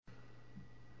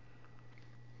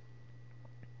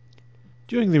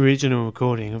During the original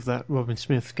recording of that Robin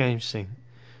Smith Games thing,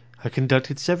 I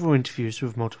conducted several interviews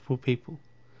with multiple people.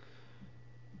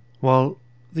 While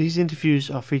these interviews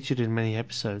are featured in many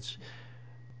episodes,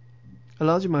 a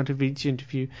large amount of each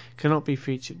interview cannot be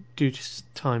featured due to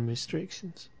time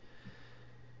restrictions.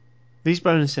 These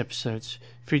bonus episodes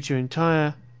feature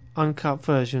entire, uncut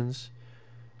versions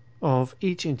of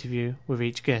each interview with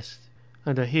each guest,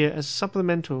 and are here as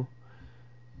supplemental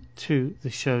to the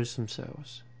shows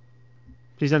themselves.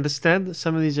 Please understand that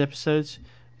some of these episodes,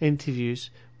 interviews,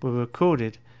 were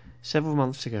recorded several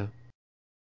months ago.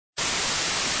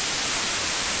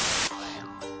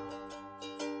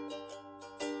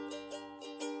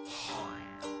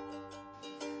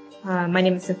 My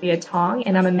name is Sophia Tong,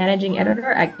 and I'm a managing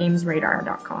editor at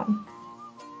GamesRadar.com.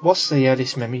 What's the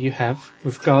earliest memory you have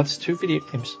with regards to video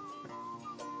games?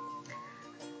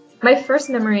 My first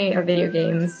memory of video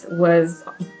games was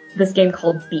this game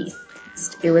called Beast.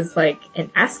 It was like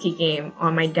an ASCII game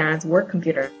on my dad's work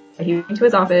computer. He went to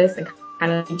his office and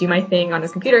kind of do my thing on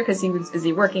his computer because he was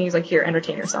busy working. He was like, here,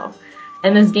 entertain yourself.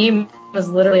 And this game was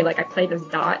literally like I played as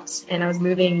Dot, and I was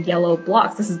moving yellow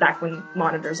blocks. This is back when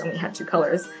monitors only had two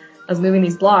colors. I was moving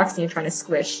these blocks, and you're trying to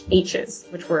squish H's,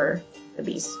 which were the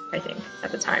Beast, I think,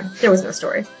 at the time. There was no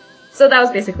story. So that was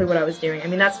basically what I was doing. I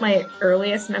mean, that's my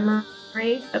earliest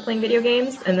memory of playing video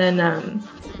games. And then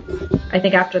I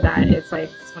think after that, it's like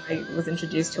when I was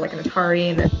introduced to like an Atari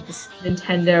and then this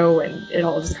Nintendo, and it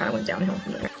all just kind of went downhill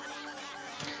from there.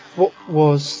 What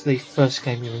was the first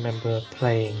game you remember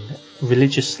playing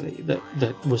religiously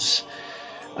that was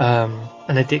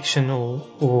an addiction,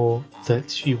 or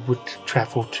that you would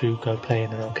travel to go play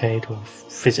in an arcade or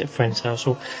visit a friend's house,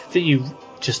 or that you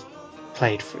just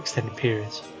played for extended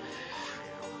periods?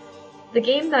 The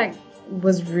game that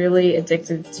was really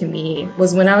addictive to me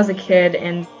was when I was a kid,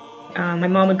 and my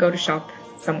mom would go to shop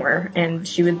somewhere, and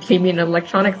she would take me in an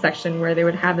electronics section where they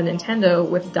would have a Nintendo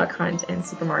with Duck Hunt and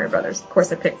Super Mario Brothers. Of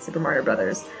course, I picked Super Mario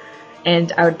Brothers,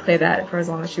 and I would play that for as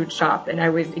long as she would shop, and I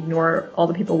would ignore all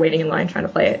the people waiting in line trying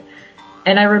to play it.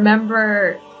 And I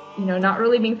remember, not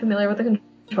really being familiar with the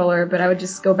controller, but I would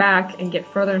just go back and get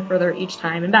further and further each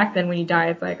time. And back then, when you die,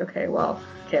 it's like, okay,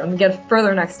 let me get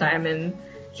further next time and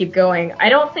keep going. I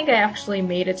don't think I actually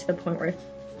made it to the point where I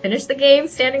finished the game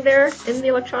standing there in the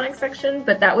electronics section,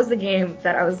 but that was the game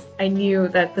that I knew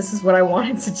that this is what I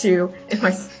wanted to do in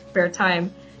my spare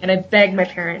time. And I begged my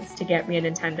parents to get me a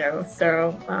Nintendo.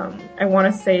 So I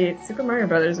want to say Super Mario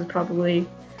Brothers was probably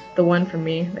the one for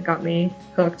me that got me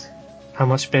hooked. How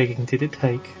much begging did it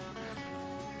take?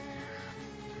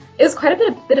 It was quite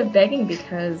a bit of begging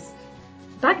because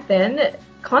back then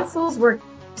consoles were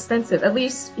expensive. At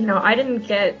least, my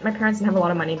parents didn't have a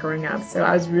lot of money growing up, so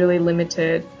I was really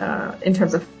limited in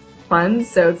terms of funds.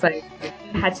 So it's like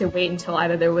I had to wait until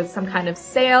either there was some kind of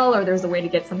sale or there was a way to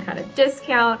get some kind of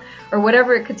discount or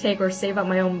whatever it could take, or save up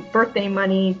my own birthday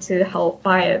money to help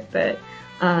buy it. But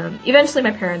eventually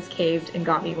my parents caved and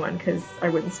got me one because I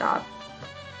wouldn't stop.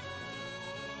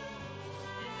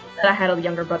 I had a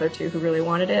younger brother too who really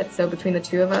wanted it, so between the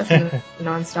two of us and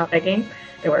non-stop begging,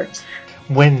 it worked.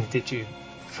 When did you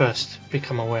first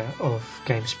become aware of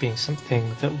games being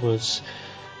something that was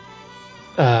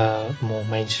more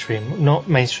mainstream? Not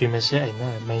mainstream as a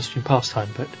mainstream pastime,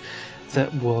 but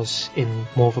that was in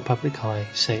more of a public eye.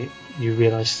 Say you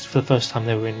realised for the first time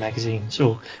they were in magazines,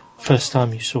 or first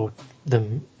time you saw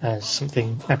them as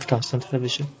something advertised on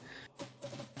television.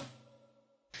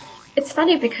 It's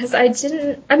funny because I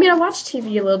watched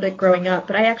TV a little bit growing up,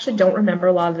 but I actually don't remember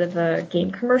a lot of the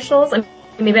game commercials.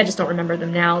 Maybe I just don't remember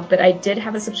them now, but I did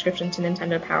have a subscription to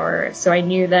Nintendo Power, so I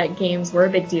knew that games were a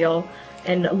big deal.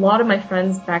 And a lot of my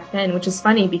friends back then, which is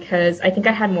funny because I think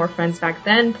I had more friends back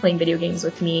then playing video games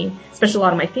with me, especially a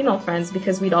lot of my female friends,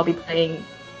 because we'd all be playing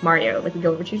Mario. Like, we'd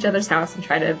go over to each other's house and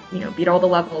try to, beat all the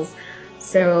levels.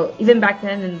 So even back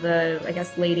then in the,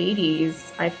 late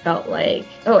 80s, I felt like,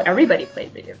 everybody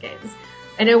played video games.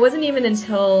 And it wasn't even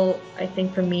until, I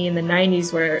think for me in the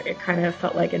 90s where it kind of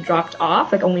felt like it dropped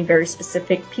off, like only very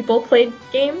specific people played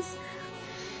games.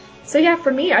 So yeah,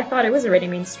 for me, I thought it was already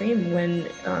mainstream when,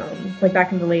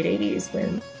 back in the late 80s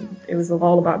when it was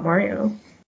all about Mario.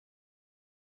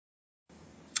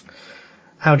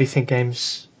 How do you think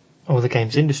games, or the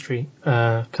games industry,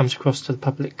 comes across to the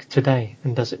public today,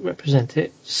 and does it represent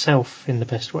itself in the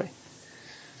best way?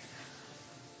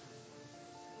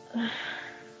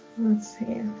 Let's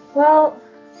see. Well,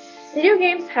 video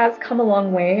games has come a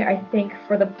long way. I think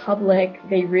for the public,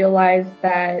 they realize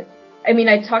that.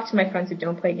 I talk to my friends who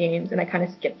don't play games, and I kind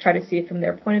of try to see it from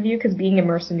their point of view, because being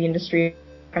immersed in the industry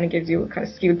kind of gives you a kind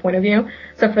of skewed point of view.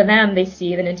 So for them, they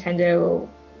see the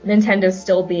Nintendo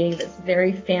still being this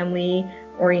very family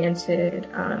oriented,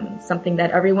 something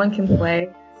that everyone can play.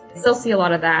 I still see a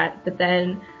lot of that, but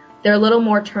then they're a little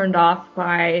more turned off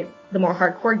by the more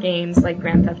hardcore games like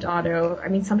Grand Theft Auto. I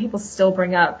mean, some people still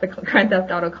bring up the Grand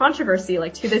Theft Auto controversy,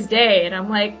 like, to this day, and I'm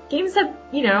like, games have,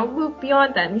 moved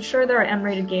beyond that. I mean, sure, there are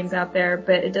M-rated games out there,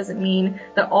 but it doesn't mean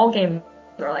that all games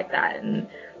are like that. And,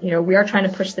 we are trying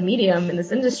to push the medium in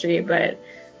this industry, but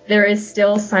there is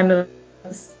still some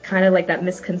kind of like that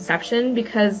misconception,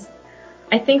 because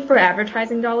I think for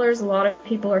advertising dollars, a lot of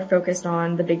people are focused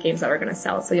on the big games that are going to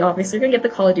sell. So obviously you're going to get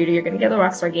the Call of Duty, you're going to get the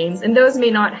Rockstar games, and those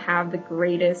may not have the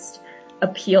greatest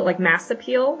appeal, like mass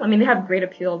appeal. I mean, they have great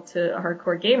appeal to a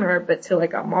hardcore gamer, but to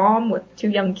like a mom with 2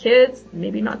 young kids,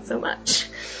 maybe not so much.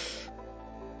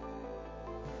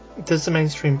 Does the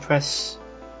mainstream press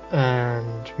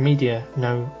and media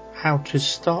know how to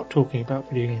start talking about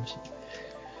video games?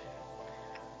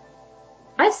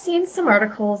 I've seen some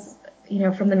articles,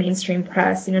 from the mainstream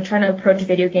press, trying to approach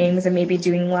video games and maybe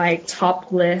doing like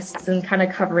top lists and kind of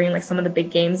covering like some of the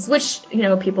big games, which,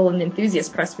 people in the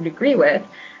enthusiast press would agree with.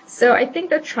 So I think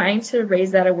they're trying to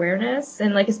raise that awareness,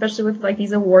 and like, especially with like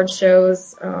these award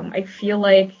shows, I feel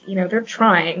like, they're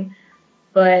trying,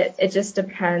 but it just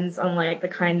depends on like the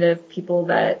kind of people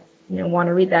that, want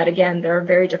to read that. Again, there are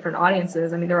very different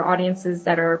audiences. I mean, there are audiences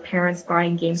that are parents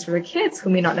buying games for their kids who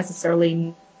may not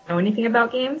necessarily know anything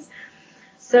about games.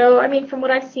 So, I mean, from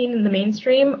what I've seen in the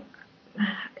mainstream,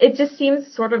 it just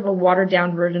seems sort of a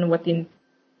watered-down version of what the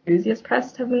enthusiast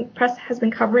press has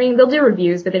been covering. They'll do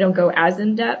reviews, but they don't go as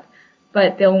in-depth,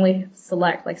 but they'll only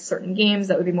select, like, certain games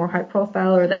that would be more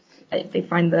high-profile or that they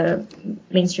find the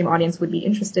mainstream audience would be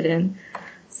interested in.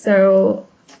 So,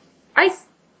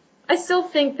 I still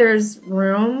think there's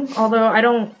room, although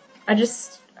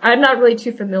I'm not really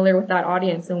too familiar with that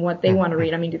audience and what they want to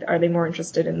read. I mean, are they more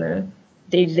interested in the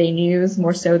day-to-day news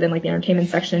more so than like the entertainment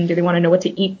section? Do they want to know what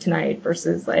to eat tonight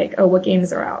versus like, oh, what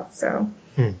games are out? So,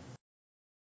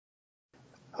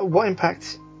 What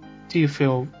impact do you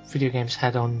feel video games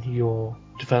had on your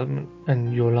development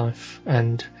and your life,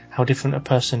 and how different a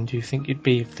person do you think you'd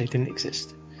be if they didn't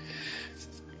exist?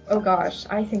 Oh gosh,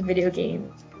 I think video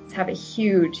games have a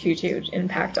huge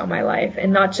impact on my life,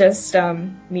 and not just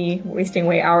me wasting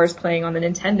away hours playing on the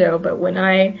Nintendo, but when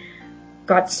I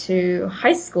got to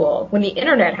high school, when the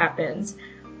internet happened,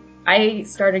 I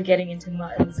started getting into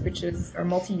MUDs, which are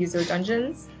multi-user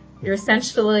dungeons. They're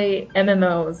essentially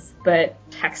MMOs, but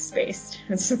text-based.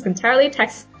 It's just entirely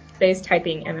text-based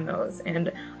typing MMOs,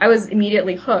 and I was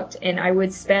immediately hooked, and I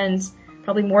would spend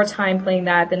probably more time playing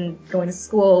that than going to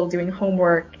school, doing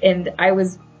homework, and I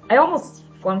almost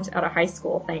flunked out of high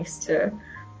school thanks to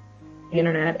the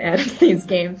internet and these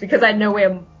games, because I had no way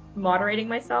of moderating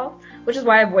myself, which is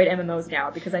why I avoid MMOs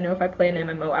now, because I know if I play an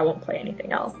MMO, I won't play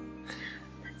anything else.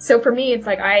 So for me, it's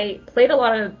like I played a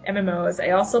lot of MMOs.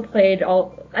 I also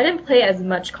I didn't play as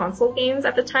much console games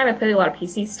at the time. I played a lot of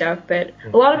PC stuff, but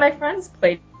a lot of my friends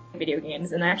played video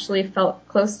games, and I actually felt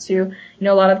close to, a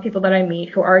lot of the people that I meet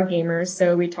who are gamers.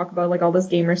 So we talk about like all this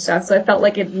gamer stuff. So I felt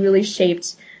like it really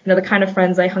shaped, the kind of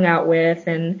friends I hung out with.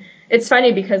 And it's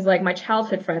funny because like my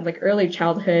childhood friends, like early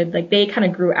childhood, like they kind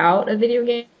of grew out of video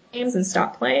games and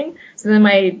stopped playing. So then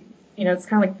it's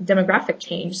kind of like the demographic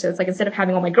change. So it's like instead of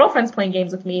having all my girlfriends playing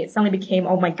games with me, it suddenly became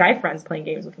all my guy friends playing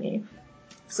games with me.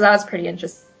 So that was pretty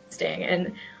interesting.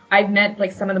 And I've met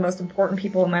like some of the most important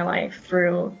people in my life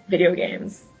through video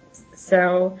games.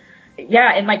 So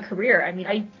yeah, in my career, I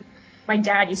mean, my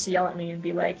dad used to yell at me and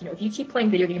be like, if you keep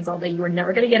playing video games all day, you are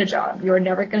never going to get a job. You are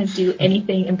never going to do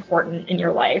anything important in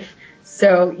your life.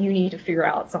 So you need to figure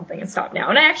out something and stop now.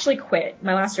 And I actually quit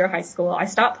my last year of high school. I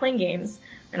stopped playing games,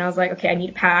 and I was like, okay, I need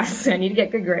to pass. I need to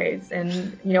get good grades.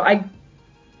 And,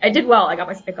 I did well. I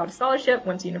got a scholarship,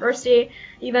 went to university,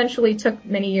 eventually took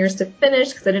many years to finish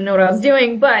because I didn't know what I was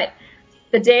doing. But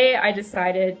the day I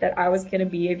decided that I was going to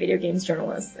be a video games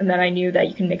journalist and that I knew that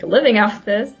you can make a living out of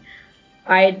this,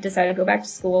 I decided to go back to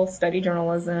school, study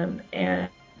journalism, and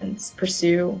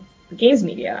pursue games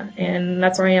media. And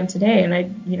that's where I am today.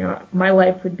 And my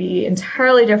life would be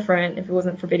entirely different if it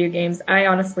wasn't for video games. I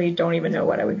honestly don't even know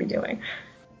what I would be doing.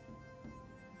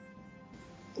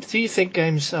 Do you think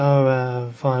games are a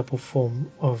viable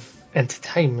form of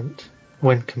entertainment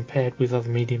when compared with other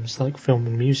mediums like film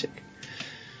and music?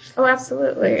 Oh,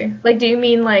 absolutely. Like, do you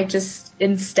mean like just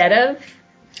instead of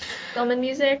film and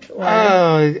music?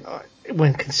 Or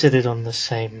when considered on the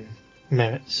same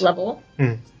merits. Level?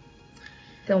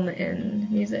 Film and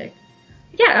music.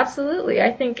 Yeah, absolutely.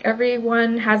 I think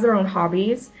everyone has their own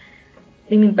hobbies.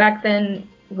 I mean, back then,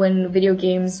 when video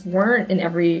games weren't in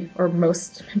every or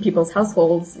most people's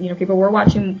households, people were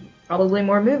watching probably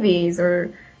more movies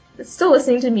or still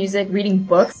listening to music, reading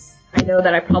books. I know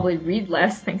that I probably read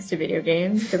less thanks to video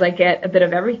games because I get a bit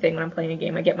of everything when I'm playing a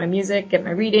game. I get my music, get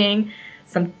my reading,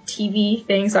 some TV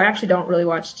things. So I actually don't really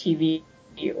watch TV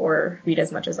or read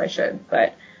as much as I should,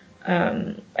 but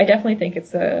I definitely think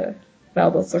it's a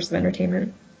valuable source of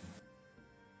entertainment.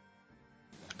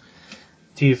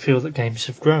 Do you feel that games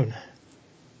have grown?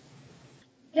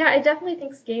 Yeah, I definitely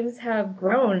think games have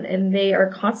grown, and they are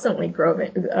constantly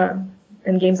growing,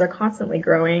 and games are constantly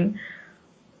growing.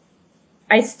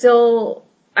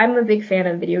 I'm a big fan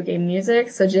of video game music,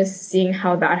 so just seeing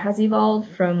how that has evolved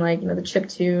from like, the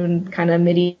chiptune kind of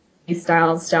MIDI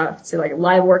style stuff to like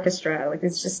live orchestra, like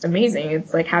it's just amazing.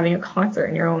 It's like having a concert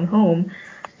in your own home.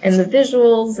 And the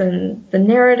visuals and the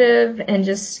narrative and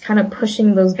just kind of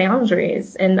pushing those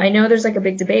boundaries. And I know there's like a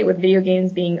big debate with video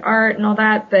games being art and all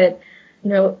that, but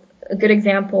a good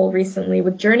example recently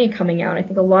with Journey coming out, I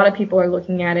think a lot of people are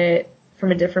looking at it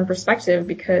from a different perspective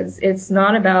because it's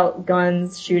not about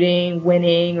guns, shooting,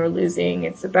 winning, or losing.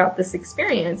 It's about this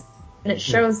experience. And it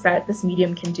shows that this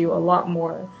medium can do a lot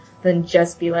more than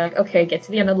just be like, okay, get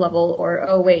to the end of the level, or,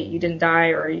 oh, wait, you didn't die,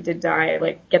 or you did die,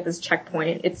 like, get this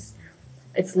checkpoint.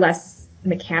 It's less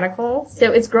mechanical.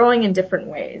 So it's growing in different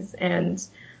ways. And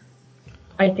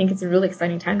I think it's a really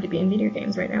exciting time to be in video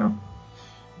games right now.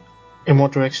 In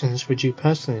what directions would you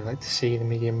personally like to see the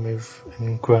medium move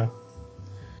and grow?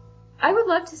 I would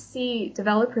love to see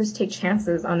developers take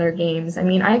chances on their games. I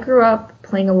mean, I grew up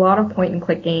playing a lot of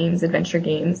point-and-click games, adventure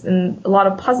games, and a lot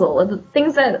of puzzle.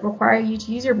 Things that require you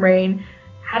to use your brain,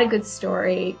 had a good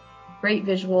story, great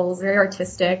visuals, very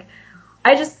artistic.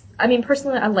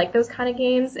 Personally, I like those kind of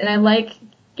games, and I like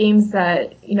games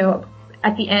that,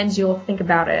 at the end you'll think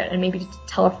about it and maybe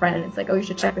tell a friend. It's like, oh, you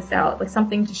should check this out. Like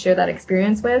something to share that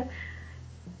experience with.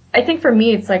 I think for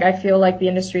me, it's like I feel like the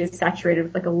industry is saturated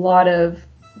with like a lot of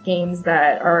games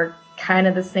that are kind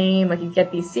of the same. Like you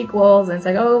get these sequels and it's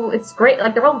like, oh, it's great.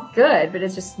 Like they're all good, but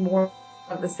it's just more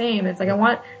of the same. It's like I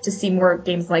want to see more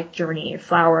games like Journey,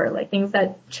 Flower, like things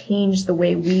that change the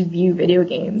way we view video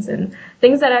games and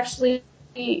things that actually,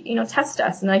 test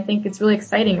us. And I think it's really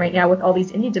exciting right now with all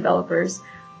these indie developers,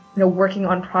 working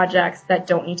on projects that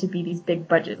don't need to be these big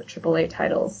budget AAA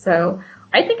titles. So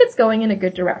I think it's going in a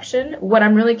good direction. What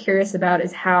I'm really curious about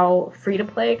is how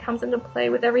free-to-play comes into play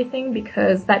with everything,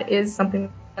 because that is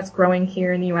something that's growing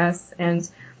here in the US, and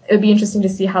it would be interesting to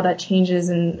see how that changes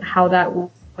and how that would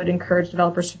encourage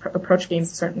developers to approach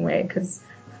games a certain way. Because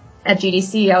at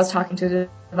GDC, I was talking to a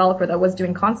developer that was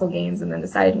doing console games and then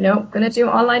decided, nope, going to do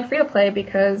online free-to-play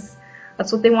because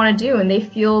that's what they want to do, and they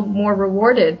feel more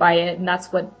rewarded by it, and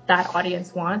that's what that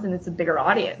audience wants, and it's a bigger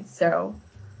audience. So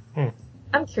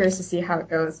I'm curious to see how it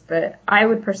goes, but I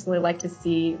would personally like to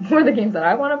see more of the games that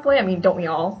I want to play. I mean, don't we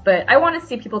all? But I want to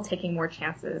see people taking more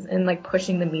chances and like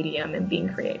pushing the medium and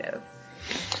being creative.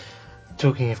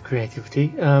 Talking of creativity,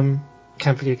 can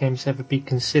video games ever be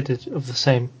considered of the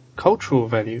same cultural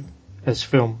value as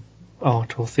film,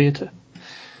 art, or theatre?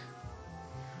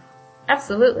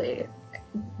 Absolutely.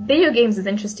 Video games is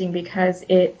interesting because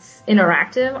it's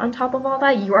interactive on top of all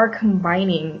that. You are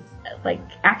combining like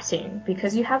acting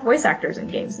because you have voice actors in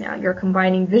games now. You're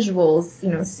combining visuals,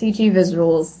 CG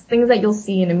visuals, things that you'll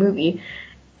see in a movie.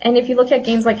 And if you look at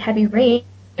games like Heavy Rain,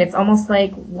 it's almost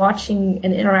like watching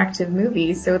an interactive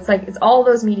movie. So it's like it's all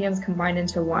those mediums combined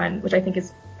into one, which I think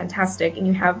is fantastic. And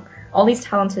you have all these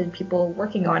talented people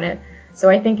working on it. So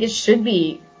I think it should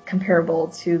be comparable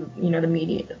to, the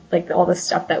media, like all the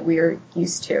stuff that we're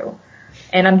used to.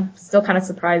 And I'm still kind of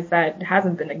surprised that it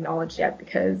hasn't been acknowledged yet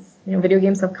because, video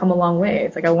games have come a long way.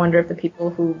 It's like I wonder if the people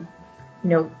who,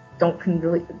 don't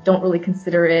really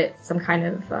consider it some kind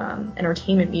of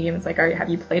entertainment medium. It's like, have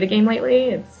you played a game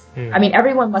lately? I mean,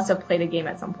 everyone must have played a game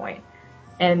at some point.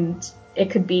 And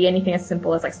it could be anything as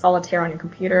simple as like Solitaire on your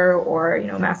computer or,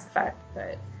 Mass Effect.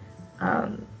 But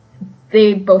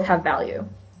they both have value.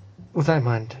 With that in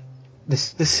mind,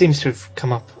 this seems to have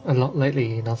come up a lot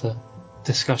lately in other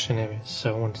discussion areas,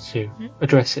 so I wanted to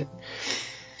address it.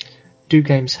 Do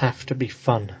games have to be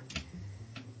fun?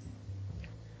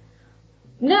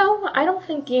 No, I don't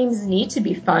think games need to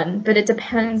be fun, but it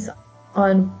depends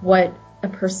on what a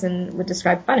person would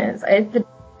describe fun as. If the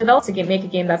developers make a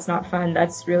game that's not fun,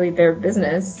 that's really their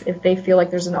business. If they feel like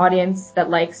there's an audience that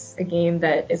likes a game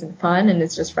that isn't fun and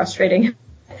is just frustrating,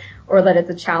 or that it's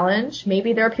a challenge,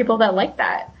 maybe there are people that like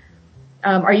that.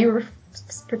 Are you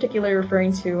particularly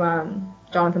referring to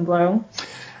Jonathan Blow?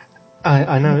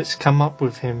 I know it's come up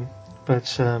with him,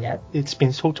 but Yes. It's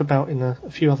been talked about in a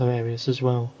few other areas as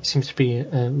well. It seems to be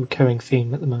a recurring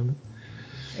theme at the moment.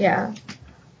 Yeah.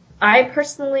 I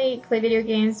personally play video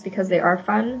games because they are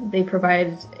fun. They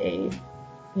provide a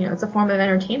it's a form of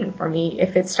entertainment for me.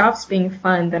 If it stops being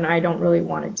fun, then I don't really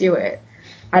want to do it.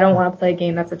 I don't want to play a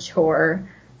game that's a chore.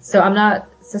 So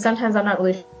sometimes I'm not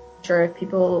really sure if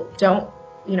people don't,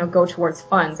 go towards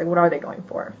fun. It's like, what are they going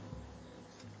for?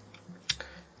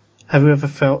 Have you ever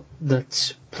felt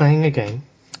that playing a game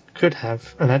could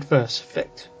have an adverse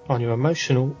effect on your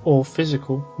emotional or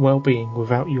physical well-being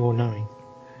without your knowing?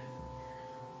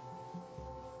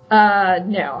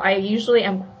 No. I usually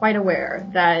am quite aware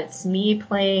that me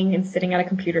playing and sitting at a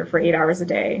computer for 8 hours a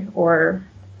day or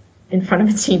in front of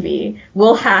a TV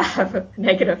will have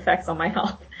negative effects on my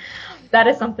health. That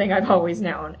is something I've always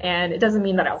known, and it doesn't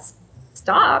mean that I'll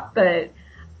stop, but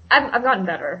I've gotten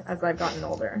better as I've gotten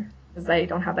older, because I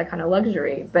don't have that kind of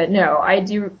luxury. But no, I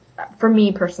do. For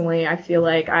me personally, I feel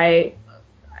like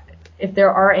if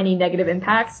there are any negative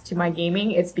impacts to my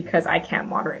gaming, it's because I can't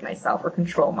moderate myself or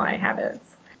control my habits.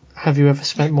 Have you ever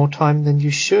spent more time than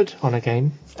you should on a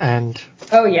game, and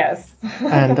Oh yes.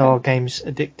 and are games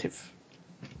addictive?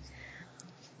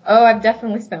 Oh, I've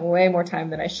definitely spent way more time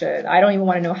than I should. I don't even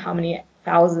want to know how many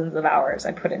thousands of hours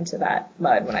I put into that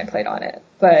mud when I played on it.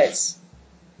 But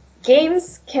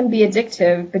games can be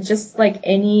addictive, but just like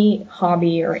any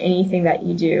hobby or anything that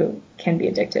you do can be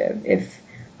addictive. If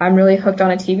I'm really hooked on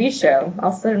a TV show,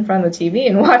 I'll sit in front of the TV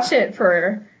and watch it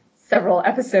for several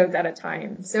episodes at a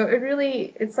time. So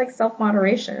it's like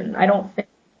self-moderation. I don't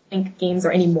think games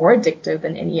are any more addictive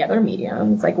than any other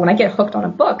medium. It's like when I get hooked on a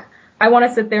book, I want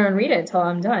to sit there and read it until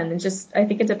I'm done. I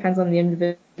think it depends on the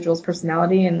individual's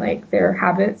personality and like their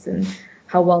habits and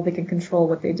how well they can control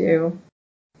what they do.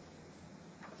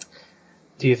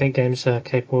 Do you think games are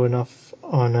capable enough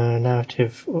on a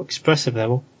narrative or expressive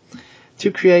level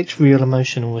to create real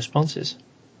emotional responses?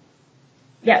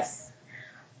 Yes.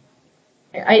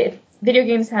 Video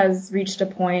games has reached a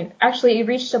point, actually it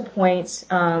reached a point,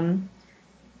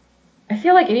 I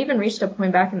feel like it even reached a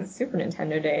point back in the Super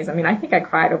Nintendo days. I mean, I think I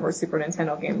cried over a Super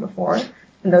Nintendo game before,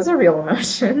 and those are real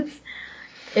emotions.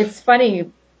 It's funny.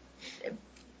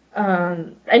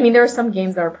 I mean, there are some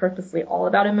games that are purposely all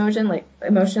about emotion, like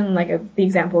the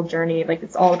example Journey, like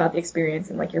it's all about the experience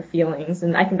and like your feelings.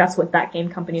 And I think that's what that game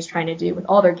company is trying to do with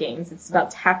all their games. It's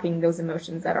about tapping those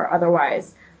emotions that are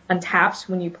otherwise untapped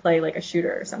when you play like a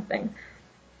shooter or something.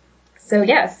 So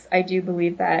yes, I do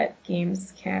believe that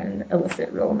games can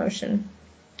elicit real emotion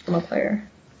from a player.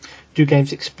 Do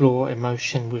games explore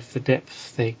emotion with the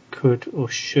depth they could or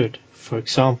should? For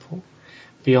example,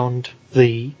 beyond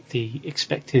the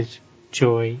expected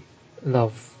joy,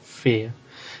 love, fear,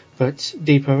 but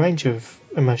deeper range of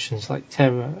emotions like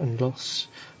terror and loss,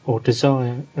 or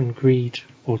desire and greed,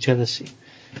 or jealousy?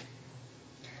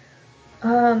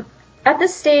 At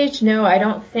this stage, no, I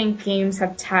don't think games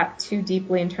have tapped too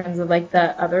deeply in terms of like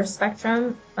the other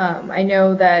spectrum. I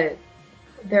know that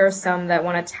there are some that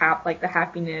want to tap like the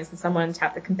happiness, and some want to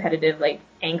tap the competitive, like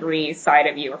angry side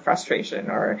of you or frustration,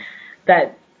 or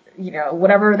that,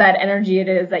 whatever that energy it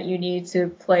is that you need to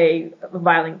play a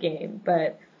violent game.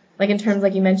 But like in terms,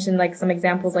 like you mentioned, like some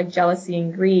examples like jealousy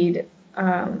and greed,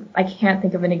 I can't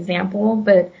think of an example,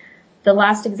 but the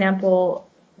last example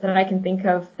that I can think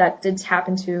of that did tap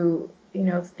into,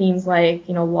 themes like,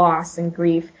 loss and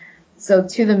grief. So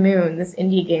To the Moon, this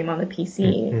indie game on the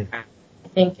PC, Mm-hmm. I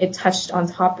think it touched on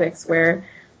topics where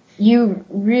you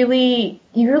really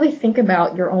think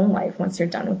about your own life once you're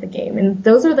done with the game. And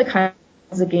those are the kinds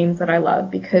of games that I love,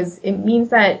 because it means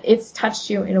that it's touched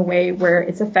you in a way where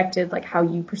it's affected like how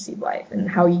you perceive life and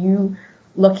how you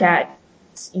look at,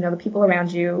 the people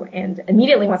around you. And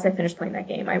immediately once I finished playing that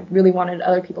game, I really wanted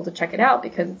other people to check it out,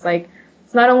 because it's like,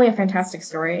 it's not only a fantastic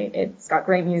story, it's got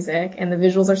great music, and the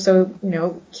visuals are so,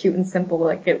 cute and simple,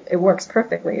 like it works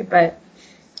perfectly, but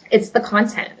it's the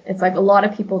content. It's like a lot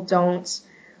of people don't,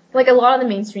 like a lot of the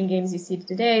mainstream games you see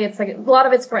today, it's like a lot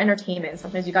of it's for entertainment.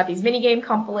 Sometimes you got these mini game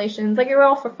compilations, like you're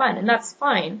all for fun, and that's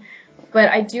fine. But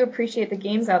I do appreciate the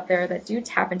games out there that do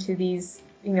tap into these,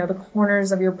 the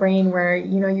corners of your brain where,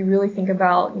 you really think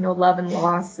about, love and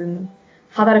loss and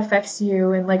how that affects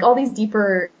you, and like all these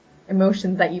deeper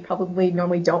emotions that you probably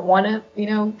normally don't want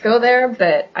to, go there.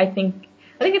 But I think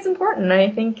it's important. I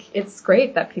think it's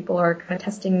great that people are kind of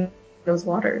testing those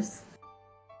waters.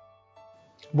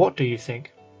 What do you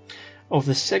think of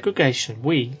the segregation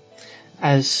we,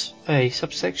 as a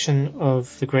subsection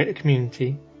of the greater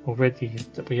community already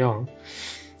that we are,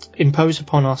 impose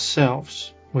upon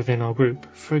ourselves within our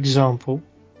group? For example,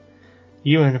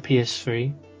 you own a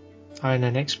PS3, I own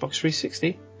an Xbox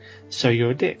 360, so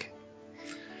you're a dick.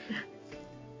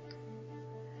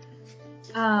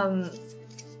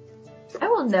 I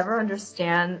will never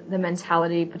understand the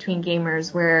mentality between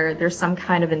gamers where there's some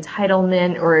kind of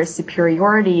entitlement or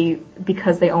superiority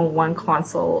because they own one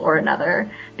console or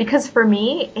another. Because for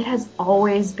me, it has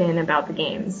always been about the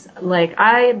games. Like,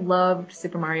 I loved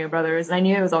Super Mario Brothers, and I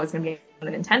knew it was always going to be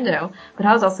on the Nintendo, but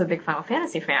I was also a big Final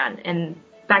Fantasy fan, and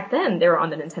back then they were on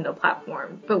the Nintendo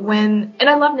platform. And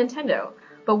I love Nintendo,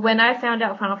 but when I found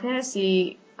out Final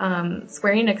Fantasy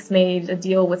Square Enix made a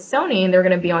deal with Sony and they're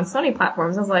going to be on Sony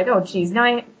platforms, I was like, oh geez,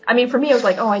 now I mean for me it was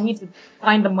like, oh, I need to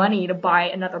find the money to buy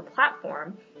another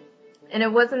platform. And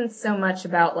it wasn't so much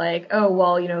about like, oh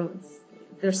well, you know,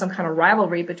 there's some kind of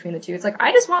rivalry between the two. It's like,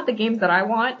 I just want the games that I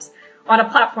want on a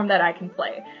platform that I can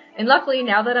play. And luckily,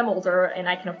 now that I'm older and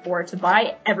I can afford to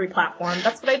buy every platform,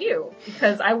 that's what I do.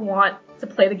 Because I want to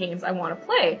play the games I want to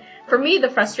play. For me, the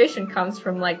frustration comes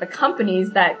from like the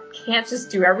companies that can't just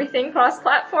do everything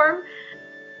cross-platform.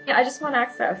 Yeah, I just want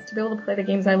access to be able to play the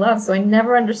games I love. So I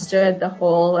never understood the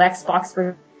whole Xbox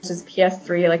versus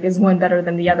PS3, like is one better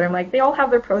than the other. I'm like, they all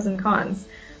have their pros and cons.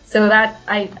 So that,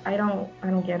 I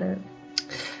don't get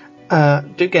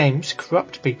it. Do games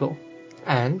corrupt people?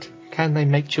 And can they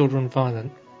make children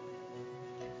violent?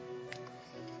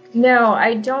 No,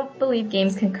 I don't believe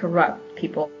games can corrupt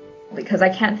people, because I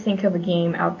can't think of a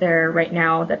game out there right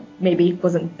now that maybe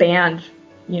wasn't banned,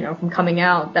 you know, from coming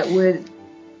out that would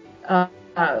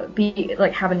be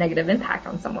like have a negative impact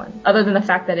on someone, other than the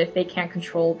fact that if they can't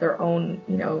control their own,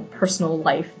 you know, personal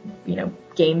life, you know,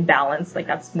 game balance, like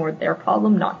that's more their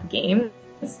problem, not the game's.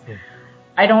 Yeah.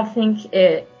 I don't think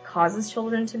it causes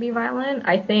children to be violent.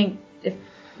 I think if,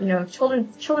 you know,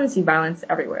 children see violence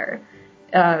everywhere.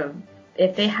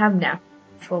 If they have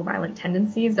natural violent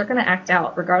tendencies, they're going to act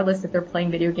out, regardless if they're playing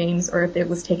video games or if it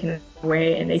was taken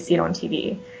away and they see it on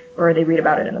TV, or they read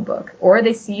about it in a book, or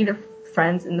they see their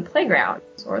friends in the playground,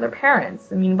 or their parents.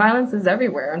 I mean, violence is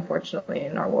everywhere, unfortunately,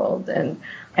 in our world, and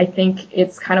I think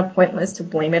it's kind of pointless to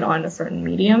blame it on a certain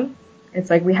medium. It's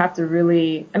like we have to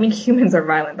really, I mean, humans are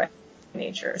violent by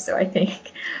nature, so I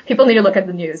think people need to look at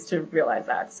the news to realize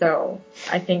that. So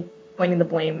I think putting the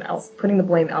blame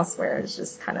elsewhere is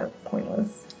just kind of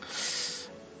pointless.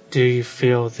 Do you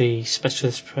feel the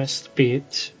specialist press, be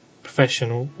it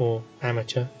professional or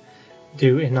amateur,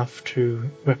 do enough to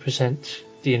represent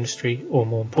the industry, or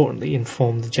more importantly,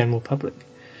 inform the general public?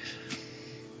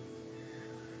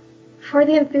 For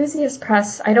the enthusiast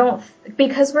press,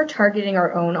 because we're targeting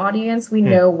our own audience, we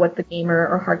know what the gamer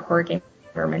or hardcore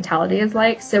gamer mentality is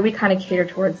like, so we kind of cater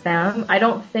towards them. I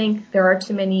don't think there are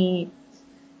too many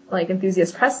like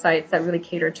enthusiast press sites that really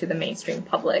cater to the mainstream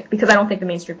public, because I don't think the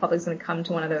mainstream public is going to come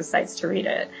to one of those sites to read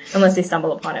it unless they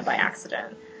stumble upon it by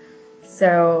accident.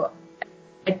 So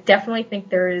I definitely think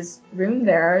there is room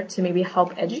there to maybe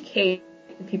help educate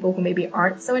the people who maybe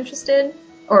aren't so interested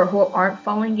or who aren't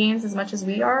following games as much as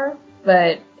we are.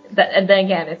 And then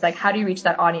again, it's like, how do you reach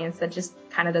that audience that just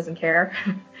kind of doesn't care?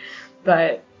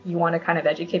 But you want to kind of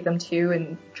educate them too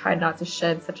and try not to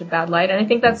shed such a bad light. And I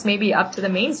think that's maybe up to the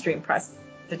mainstream press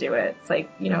to do it. It's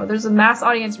like, you know, there's a mass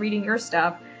audience reading your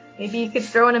stuff. Maybe you could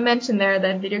throw in a mention there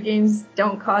that video games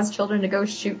don't cause children to go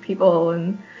shoot people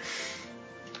and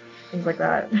things like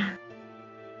that.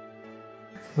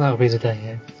 That'll be the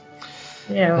day,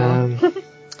 yeah. Yeah. Well.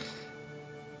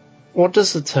 What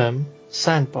does the term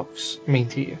sandbox mean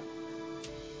to you?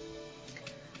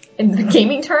 In the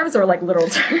gaming terms or like literal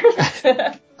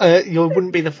terms? You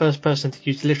wouldn't be the first person to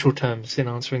use literal terms in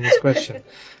answering this question,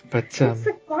 but it's a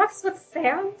box with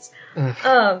sand.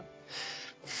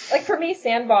 Like for me,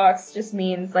 sandbox just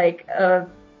means like a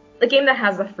game that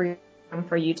has the freedom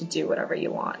for you to do whatever you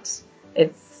want.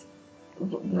 It's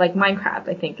like Minecraft,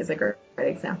 I think, is a great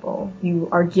example. You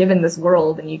are given this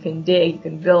world and you can dig, you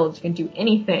can build, you can do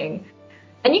anything.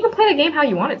 And you can play the game how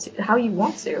you want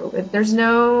to. There's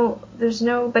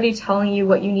nobody telling you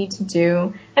what you need to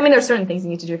do. I mean, there's certain things you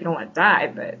need to do if you don't want to die,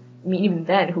 but I mean, even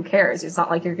then, who cares? It's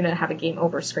not like you're going to have a game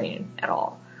over screen at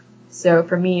all. So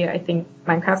for me, I think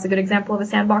Minecraft's a good example of a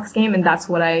sandbox game, and that's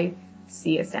what I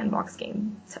see a sandbox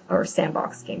game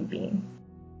being.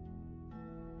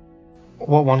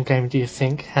 What one game do you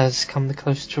think has come the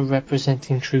closest to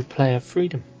representing true player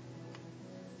freedom?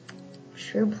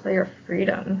 True player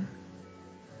freedom.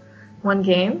 One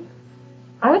game?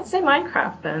 I would say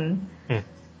Minecraft then. And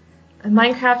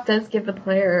Minecraft does give the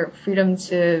player freedom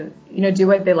to, you know, do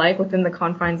what they like within the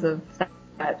confines of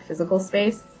that physical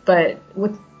space. But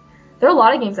there are a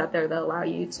lot of games out there that allow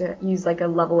you to use like a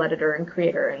level editor and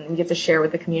creator, and you get to share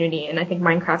with the community. And I think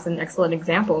Minecraft's an excellent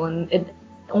example. And it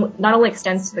not only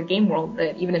extends to the game world,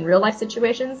 but even in real life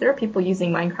situations, there are people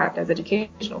using Minecraft as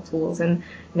educational tools and,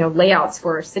 you know, layouts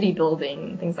for city building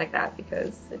and things like that,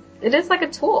 because it is like a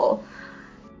tool.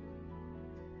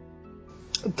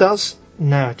 Does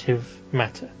narrative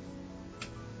matter?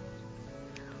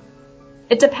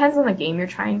 It depends on the game you're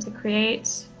trying to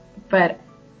create, but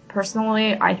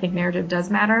personally, I think narrative does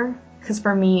matter. Because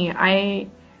for me,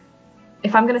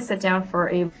 if I'm going to sit down for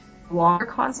a longer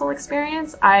console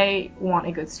experience, I want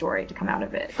a good story to come out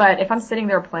of it. But if I'm sitting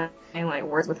there playing like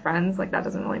Words with Friends, like that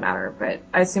doesn't really matter. But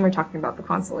I assume we're talking about the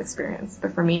console experience.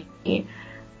 But for me,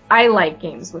 I like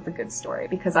games with a good story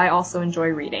because I also enjoy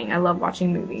reading. I love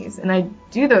watching movies, and I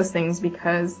do those things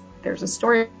because there's a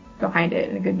story behind it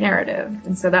and a good narrative.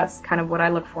 And so that's kind of what I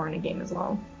look for in a game as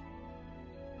well.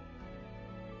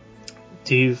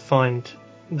 Do you find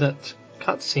that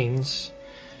cutscenes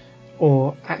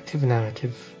or active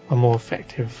narrative are more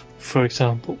effective? For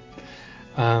example,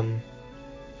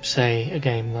 say a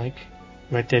game like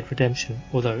Red Dead Redemption,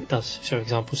 although it does show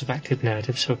examples of active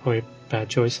narrative, so probably a bad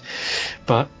choice,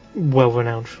 but well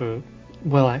renowned for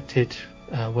well acted,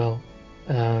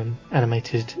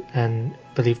 animated and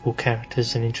believable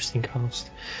characters and interesting cast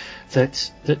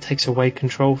that takes away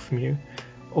control from you,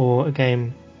 or a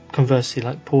game conversely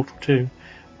like Portal 2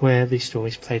 where the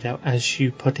story's played out as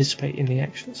you participate in the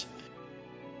actions.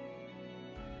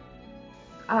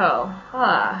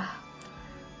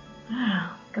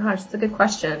 Gosh, it's a good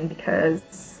question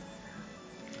because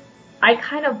I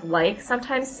kind of like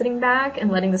sometimes sitting back and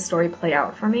letting the story play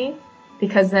out for me,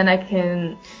 because then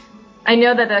I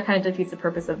know that kind of defeats the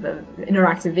purpose of the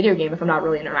interactive video game if I'm not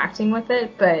really interacting with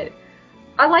it, but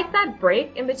I like that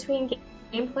break in between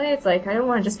gameplay. It's like I don't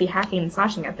want to just be hacking and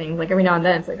slashing at things. Like every now and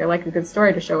then, it's like I like a good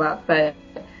story to show up. But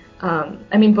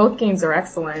I mean, both games are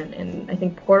excellent, and I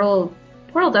think Portal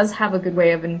does have a good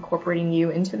way of incorporating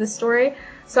you into the story.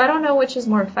 So I don't know which is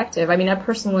more effective. I mean, I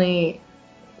personally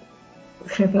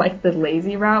like the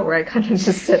lazy route where I kind of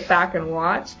just sit back and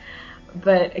watch.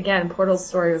 But again, Portal's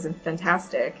story was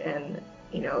fantastic, and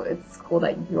it's cool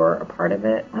that you're a part of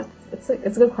it. It's a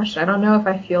good question. I don't know if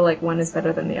I feel like one is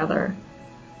better than the other.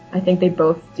 I think they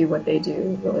both do what they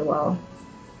do really well.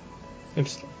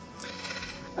 Interesting.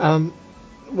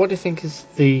 What do you think is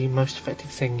the most effective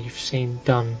thing you've seen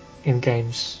done in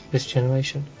games this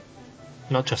generation?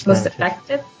 Not just most narrative.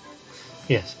 Effective?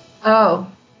 Yes. Oh.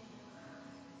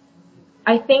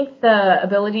 I think the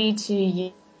ability to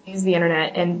use the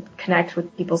internet and connect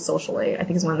with people socially, I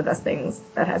think, is one of the best things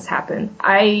that has happened.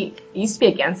 I used to be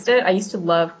against it. I used to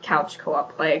love couch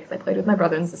co-op play because I played with my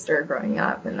brother and sister growing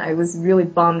up, and I was really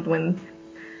bummed when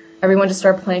everyone just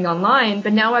started playing online.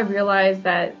 But now I realize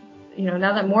that,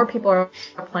 now that more people are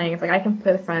playing, it's like I can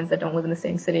play with friends that don't live in the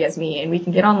same city as me, and we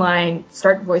can get online,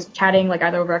 start voice chatting, like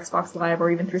either over Xbox Live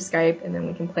or even through Skype, and then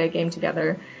we can play a game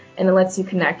together. And it lets you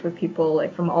connect with people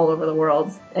like from all over the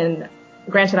world. And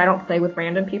granted, I don't play with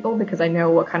random people because I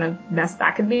know what kind of mess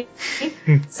that could be.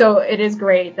 So it is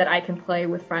great that I can play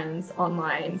with friends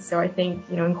online. So I think,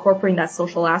 incorporating that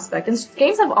social aspect. And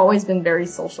games have always been very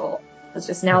social. It's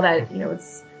just now that,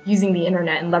 it's using the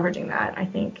internet and leveraging that, I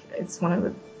think it's one of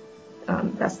the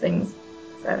best things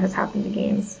that has happened to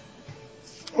games.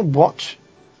 What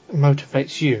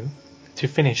motivates you to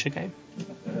finish a game?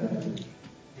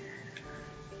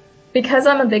 Because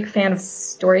I'm a big fan of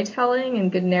storytelling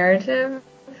and good narrative,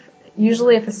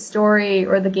 usually if a story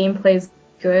or the gameplay is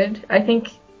good, I think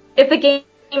if the game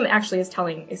actually is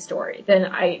telling a story, then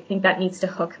I think that needs to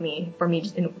hook me for me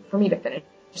to finish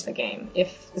the game.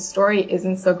 If the story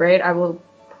isn't so great, I will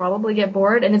probably get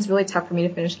bored, and it's really tough for me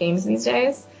to finish games these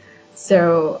days.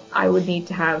 So I would need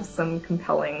to have some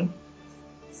compelling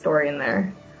story in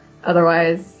there.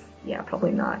 Otherwise, yeah,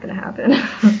 probably not going to happen.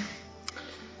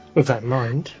 With that in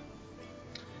mind,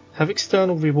 have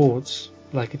external rewards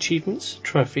like achievements,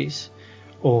 trophies,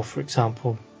 or, for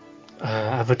example,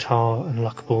 avatar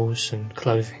unlockables and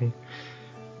clothing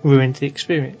ruined the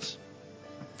experience?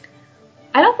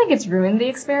 I don't think it's ruined the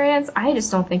experience. I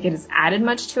just don't think it has added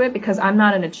much to it because I'm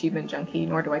not an achievement junkie,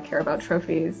 nor do I care about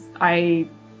trophies.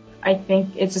 I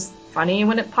think it's just funny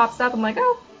when it pops up. I'm like,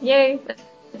 oh, yay,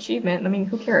 achievement. I mean,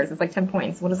 who cares? It's like 10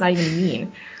 points. What does that even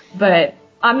mean? But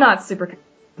I'm not super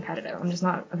competitive. I'm just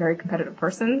not a very competitive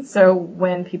person. So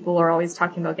when people are always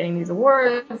talking about getting these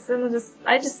awards,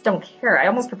 I just don't care. I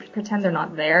almost pretend they're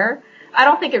not there. I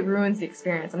don't think it ruins the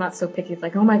experience. I'm not so picky. It's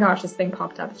like, oh my gosh, this thing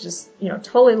popped up. It's just,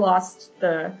 totally lost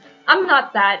I'm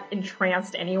not that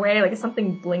entranced anyway. Like if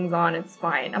something blings on, it's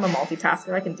fine. I'm a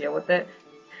multitasker. I can deal with it.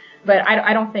 But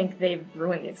I don't think they've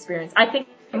ruined the experience. I think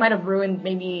it might have ruined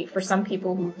maybe for some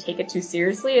people who take it too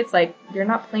seriously. It's like, you're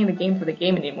not playing the game for the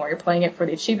game anymore. You're playing it for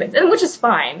the achievements, and which is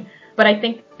fine. But I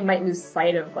think you might lose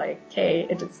sight of like, okay,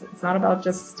 it's not about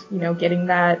just, getting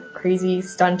that crazy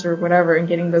stunt or whatever and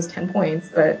getting those 10 points.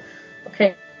 But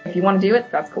okay, if you want to do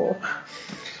it, that's cool.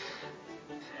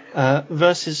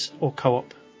 Versus or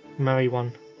co-op? Marry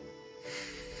one.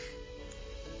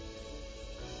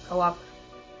 Co-op.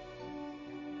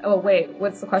 Oh, wait,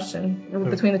 what's the question?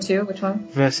 Between the two, which one?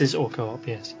 Versus or co-op,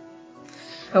 yes.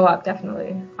 Co-op,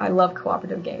 definitely. I love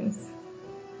cooperative games.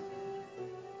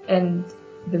 And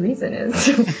the reason is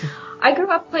I grew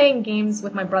up playing games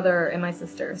with my brother and my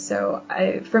sister. So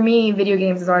for me, video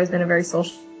games has always been a very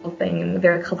social thing and a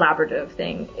very collaborative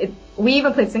thing. We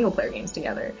even played single player games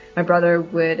together. My brother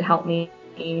would help me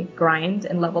grind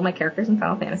and level my characters in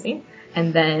Final Fantasy,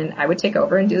 and then I would take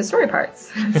over and do the story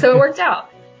parts. So it worked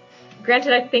out.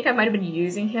 Granted, I think I might have been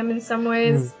using him in some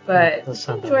ways, but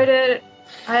I enjoyed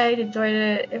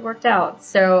it. It worked out.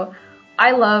 So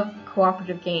I love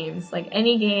cooperative games. Like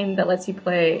any game that lets you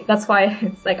play. That's why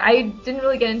it's like I didn't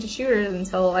really get into shooters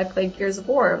until I played Gears of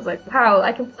War. I was like, wow,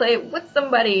 I can play with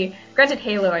somebody. Granted,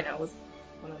 Halo I know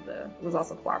was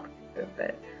also cooperative,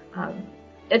 but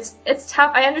it's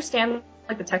tough. I understand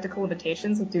like the technical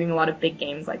limitations of doing a lot of big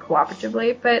games like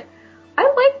cooperatively, but I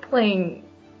like playing.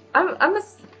 I'm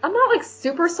not like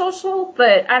super social,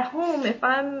 but at home if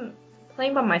I'm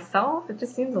playing by myself, it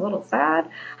just seems a little sad.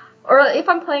 Or if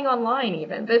I'm playing online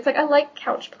even. But it's like I like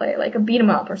couch play, like a beat 'em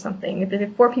up or something. If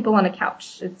there's 4 people on a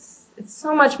couch, it's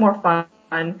so much more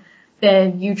fun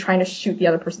than you trying to shoot the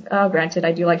other person. Oh, granted,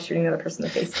 I do like shooting the other person in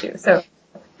the face too. So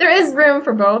there is room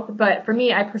for both, but for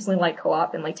me, I personally like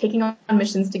co-op and like taking on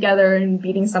missions together and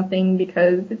beating something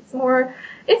because it's more,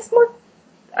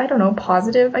 I don't know,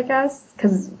 positive, I guess.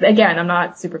 Because again, I'm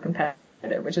not super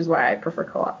competitive, which is why I prefer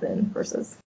co-op than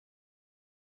versus.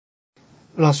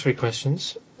 Last 3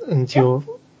 questions, and you're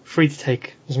free to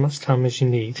take as much time as you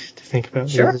need to think about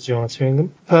the others you're answering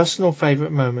them. Personal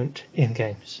favourite moment in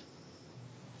games?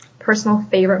 Personal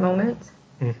favourite moment?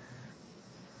 Mm.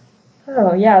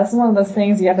 Oh, yeah, this is one of those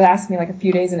things you have to ask me like a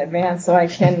few days in advance so I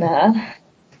can,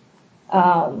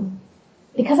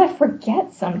 because I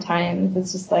forget sometimes.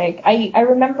 It's just like, I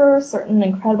remember certain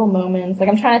incredible moments. Like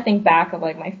I'm trying to think back of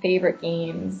like my favorite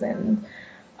games and,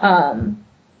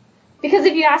 because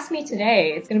if you ask me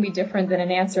today, it's going to be different than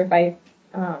an answer if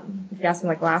you asked me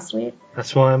like last week.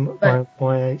 That's why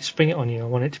why I spring it on you. I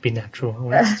want it to be natural. I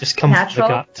want it to just come from the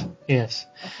gut. Yes.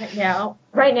 Okay, yeah.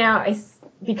 Right now,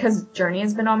 because Journey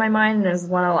has been on my mind and it was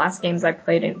one of the last games I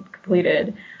played and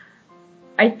completed,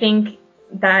 I think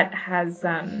that has,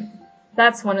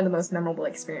 that's one of the most memorable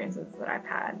experiences that I've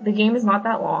had. The game is not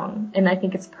that long, and I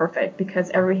think it's perfect because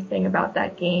everything about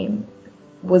that game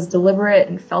was deliberate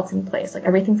and felt in place. Like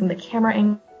everything from the camera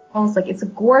angles, like it's a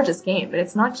gorgeous game, but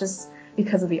it's not just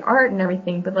because of the art and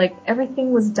everything, but like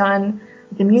everything was done,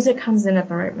 the music comes in at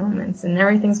the right moments and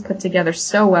everything's put together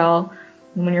so well.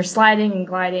 And when you're sliding and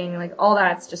gliding, like all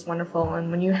that's just wonderful.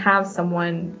 And when you have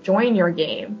someone join your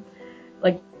game,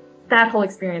 like that whole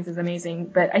experience is amazing.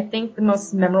 But I think the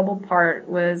most memorable part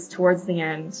was towards the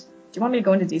end. Do you want me to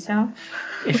go into detail?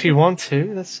 If you want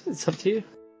to, it's up to you.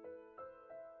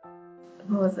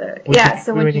 What was it? Would yeah, you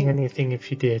so be ruining anything if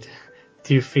you did?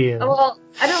 Do you feel? Well,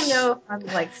 I don't know if I'm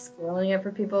like spoiling it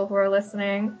for people who are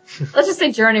listening. Let's just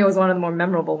say Journey was one of the more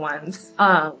memorable ones.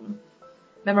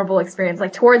 Memorable experience.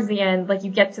 Like towards the end, like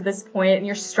you get to this point and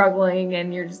you're struggling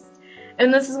and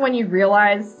and this is when you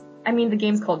realize, I mean, the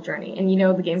game's called Journey and you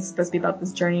know the game's supposed to be about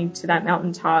this journey to that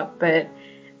mountaintop, but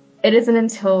it isn't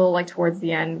until like towards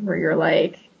the end where you're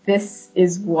like, this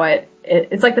is what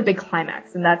it's like the big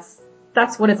climax and that's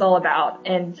what it's all about.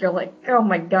 And you're like, oh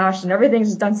my gosh, and everything's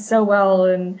just done so well.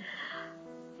 And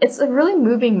it's a really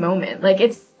moving moment. Like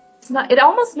it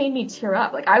almost made me tear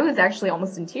up. Like I was actually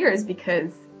almost in tears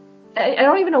because I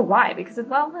don't even know why, because it's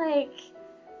not like,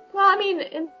 well, I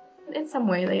mean, in some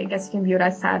way, like, I guess you can view it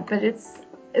as sad, but it's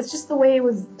just the way it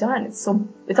was done. It's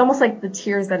almost like the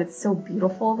tears that it's so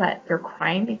beautiful that you're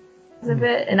crying because of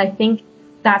it. And I think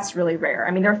that's really rare.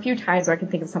 I mean, there are a few times where I can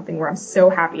think of something where I'm so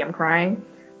happy I'm crying.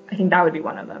 I think that would be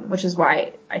one of them, which is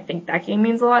why I think that game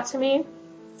means a lot to me.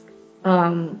 If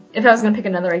I was going to pick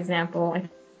another example, I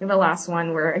think the last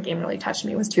one where a game really touched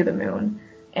me was To the Moon.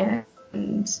 And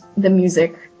the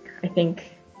music, I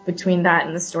think, between that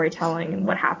and the storytelling and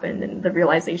what happened and the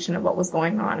realization of what was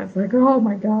going on, it's like, oh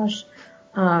my gosh.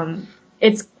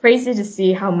 It's crazy to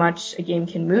see how much a game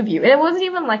can move you. And it wasn't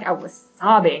even like I was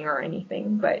sobbing or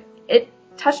anything, but it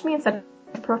touched me in such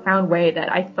a profound way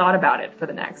that I thought about it for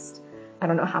the next, I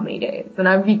don't know how many days. And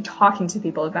I would be talking to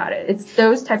people about it. It's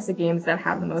those types of games that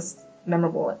have the most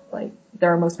memorable, like,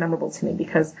 they're most memorable to me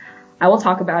because I will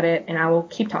talk about it and I will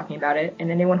keep talking about it. And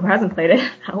anyone who hasn't played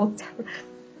it, I will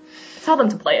tell them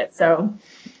to play it. So.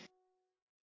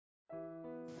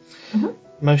 Mm-hmm.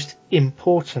 Most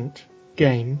important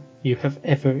game you have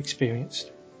ever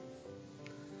experienced?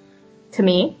 To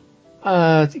me?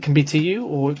 It can be to you,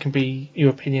 or it can be your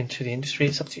opinion to the industry.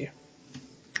 It's up to you.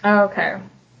 Oh, okay.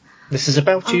 This is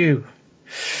about you.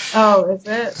 Oh, is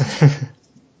it?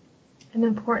 An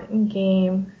important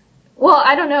game. Well,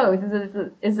 I don't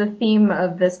know. Is the theme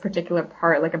of this particular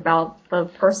part like about the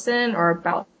person or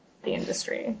about the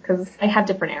industry? Because I have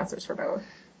different answers for both.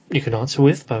 You can answer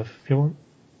with both if you want.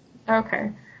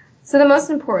 Okay. So the most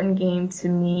important game to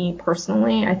me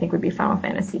personally, I think, would be Final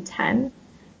Fantasy X.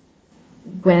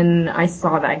 When I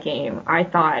saw that game, I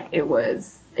thought it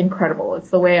was incredible. It's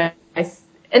the way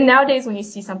and nowadays when you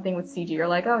see something with CG, you're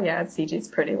like, oh yeah, it's CG, it's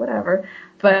pretty, whatever.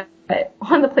 But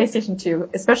on the PlayStation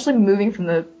 2, especially moving from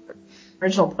the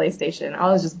original PlayStation, I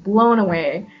was just blown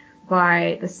away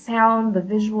by the sound, the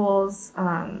visuals,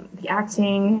 the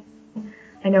acting.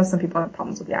 I know some people have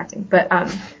problems with the acting, but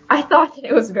I thought that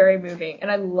it was very moving,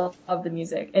 and I love the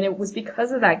music. And it was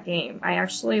because of that game I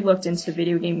actually looked into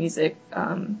video game music,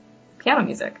 piano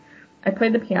music. I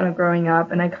played the piano growing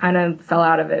up, and I kind of fell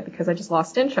out of it because I just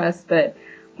lost interest. But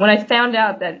when I found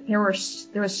out that there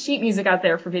was sheet music out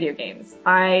there for video games,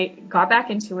 I got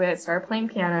back into it, started playing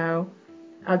piano,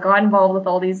 got involved with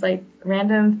all these like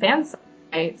random fan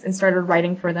sites and started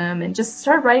writing for them and just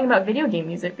started writing about video game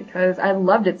music because I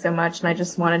loved it so much and I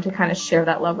just wanted to kind of share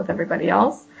that love with everybody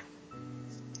else.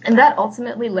 And that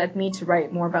ultimately led me to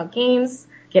write more about games,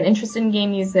 get interested in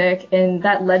game music, and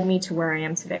that led me to where I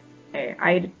am today.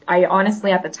 I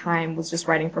honestly at the time was just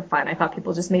writing for fun. I thought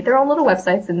people just made their own little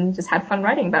websites and just had fun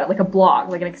writing about it, like a blog,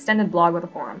 like an extended blog with a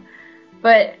forum.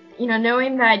 But, you know,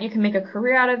 knowing that you can make a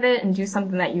career out of it and do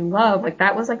something that you love, like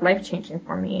that was like life-changing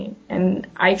for me. And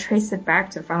I trace it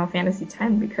back to Final Fantasy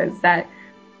X because that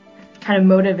kind of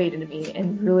motivated me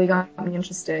and really got me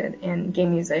interested in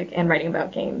game music and writing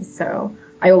about games. So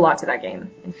I owe a lot to that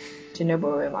game. And to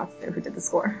Nobuo Uematsu, who did the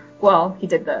score. Well, he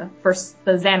did the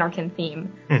Xanarkin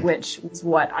theme, which was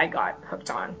what I got hooked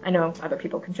on. I know other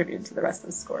people contributed to the rest of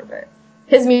the score, but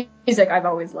his music I've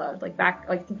always loved. Like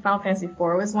Final Fantasy IV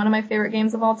was one of my favorite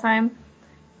games of all time.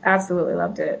 Absolutely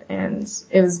loved it, and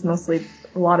it was mostly,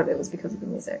 a lot of it was because of the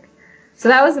music. So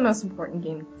that was the most important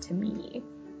game to me.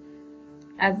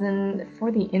 As in, for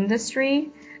the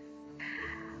industry,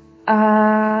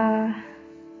 oh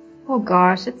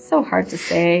gosh, it's so hard to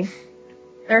say.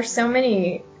 There are so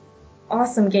many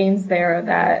awesome games there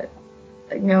that,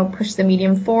 you know, push the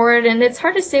medium forward, and it's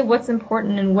hard to say what's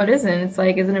important and what isn't. It's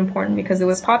like, is it important because it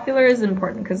was popular? Is it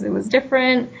important because it was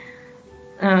different?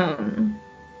 Yeah,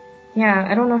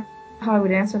 I don't know how I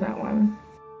would answer that one.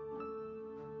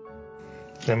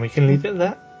 Then we can leave it at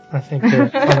that. I think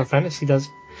Final Fantasy does.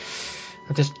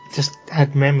 I just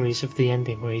had memories of the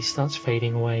ending where he starts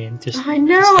fading away and just I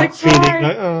know, just I that feeling cried.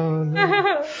 like, oh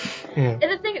no. Yeah. And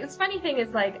the funny thing is,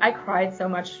 like, I cried so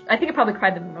much. I think I probably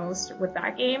cried the most with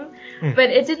that game, but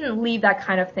it didn't leave that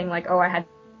kind of thing like, oh, I had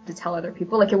to tell other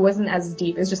people. Like, it wasn't as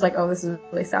deep. It's just like, oh, this is a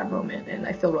really sad moment, and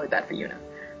I feel really bad for Yuna.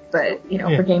 But, you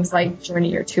know, for games like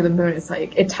Journey or To the Moon, it's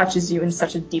like, it touches you in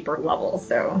such a deeper level,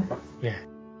 so. Yeah.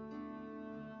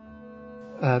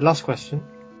 Last question.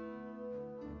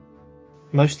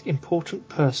 Most important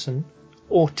person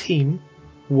or team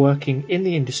working in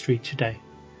the industry today,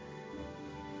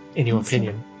 in your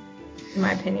opinion? In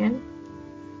my opinion?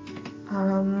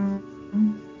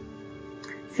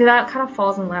 See, that kind of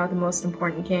falls in line with the most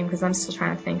important game, because I'm still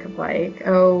trying to think of, like,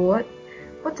 what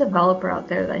developer out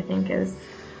there that I think is...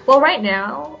 Well, right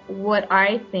now, what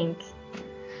I think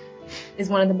is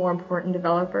one of the more important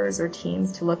developers or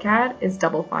teams to look at is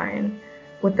Double Fine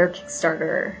with their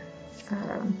Kickstarter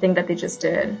thing that they just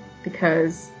did,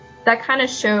 because that kind of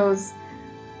shows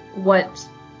what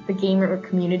the gamer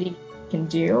community can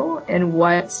do and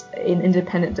what an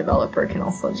independent developer can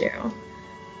also do.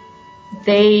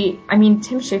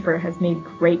 Tim Schafer has made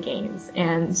great games,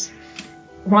 and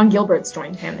Ron Gilbert's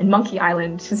joined him, and Monkey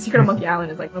Island, Secret of Monkey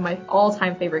Island is like one of my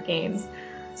all-time favorite games.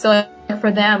 So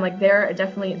for them, like, they're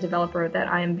definitely a developer that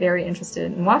I am very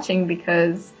interested in watching,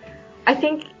 because I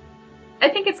think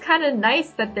it's kind of nice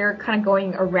that they're kind of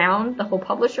going around the whole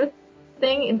publisher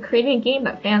thing and creating a game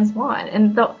that fans want.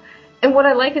 And what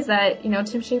I like is that, you know,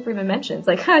 Tim Schafer even mentions,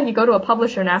 like, you go to a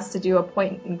publisher and ask to do a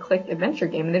point-and-click adventure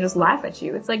game, and they just laugh at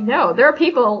you. It's like, no, there are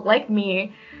people like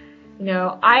me, you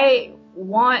know, I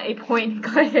want a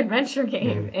point-and-click adventure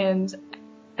game, and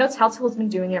I know Telltale's been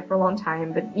doing it for a long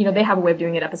time, but, you know, they have a way of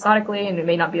doing it episodically, and it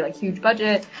may not be, like, huge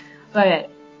budget, but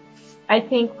I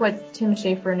think what Tim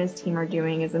Schafer and his team are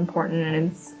doing is important,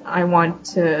 and I want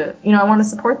to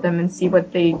support them and see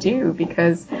what they do,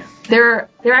 because they're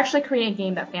actually creating a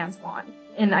game that fans want,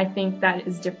 and I think that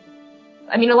is different.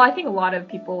 I think a lot of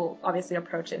people obviously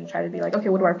approach it and try to be like, okay,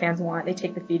 what do our fans want? They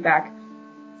take the feedback,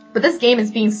 But this game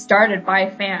is being started by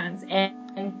fans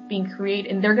and being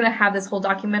created, and they're going to have this whole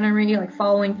documentary, like,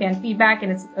 following fan feedback,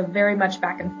 and it's a very much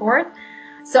back and forth.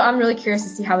 So I'm really curious to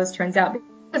see how this turns out.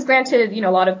 Because granted,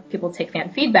 a lot of people take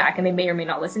fan feedback and they may or may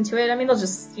not listen to it. I mean, they'll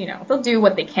just, they'll do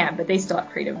what they can, but they still have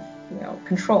creative,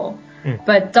 control.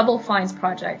 But Double Fine's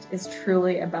project is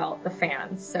truly about the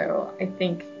fans. So I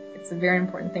think it's a very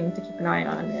important thing to keep an eye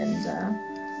on, and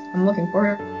I'm looking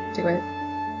forward to it.